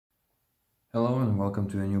Hello and welcome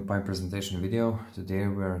to a new pipe presentation video. Today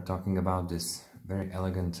we are talking about this very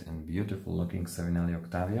elegant and beautiful looking Savinelli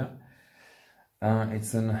Octavia.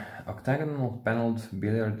 It's an octagonal paneled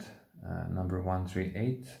billiard number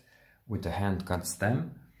 138 with a hand cut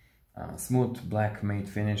stem, smooth black matte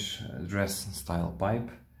finish dress style pipe,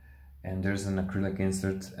 and there's an acrylic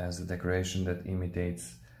insert as a decoration that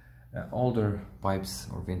imitates older pipes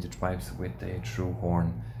or vintage pipes with a true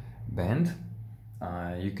horn bend.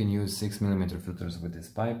 You can use 6mm filters with this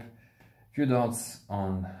pipe. Few dots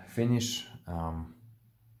on finish, on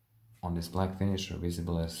this black finish are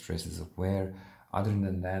visible as traces of wear. Other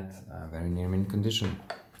than that, very near mint condition.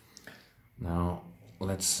 Now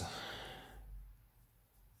let's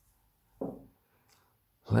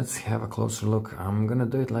have a closer look. I'm gonna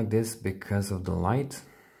do it like this because of the light.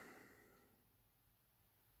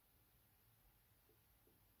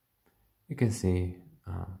 You can see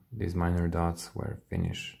these minor dots where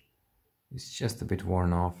finish is just a bit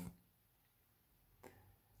worn off.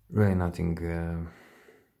 Really nothing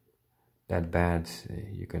that bad.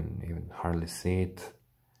 You can even hardly see it.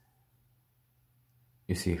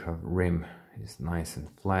 You see how rim is nice and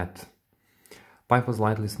flat. Pipe was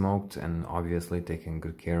lightly smoked and obviously taken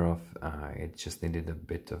good care of. It just needed a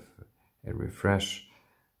bit of a refresh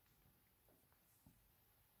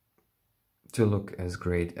to look as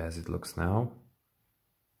great as it looks now.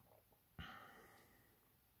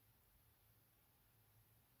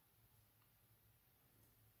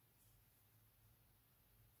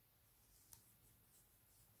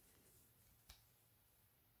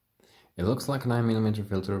 It looks like a 9mm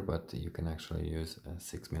filter, but you can actually use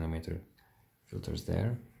 6mm filters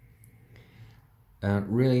there.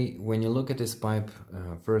 Really, when you look at this pipe,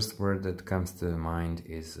 first word that comes to mind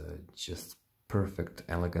is just perfect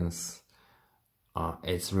elegance.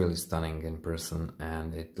 It's really stunning in person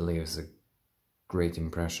and it leaves a great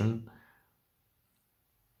impression.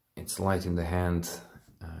 It's light in the hand,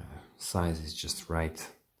 size is just right,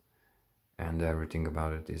 and everything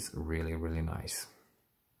about it is really, really nice.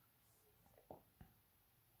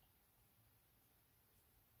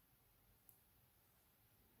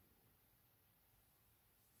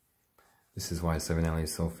 This is why Savinelli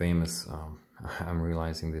is so famous. I'm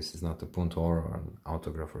realizing this is not a punto or an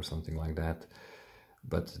autograph or something like that,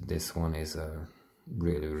 but this one is a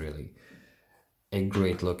really a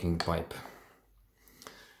great looking pipe.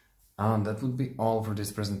 That would be all for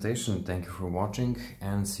this presentation. Thank you for watching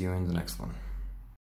and see you in the next one.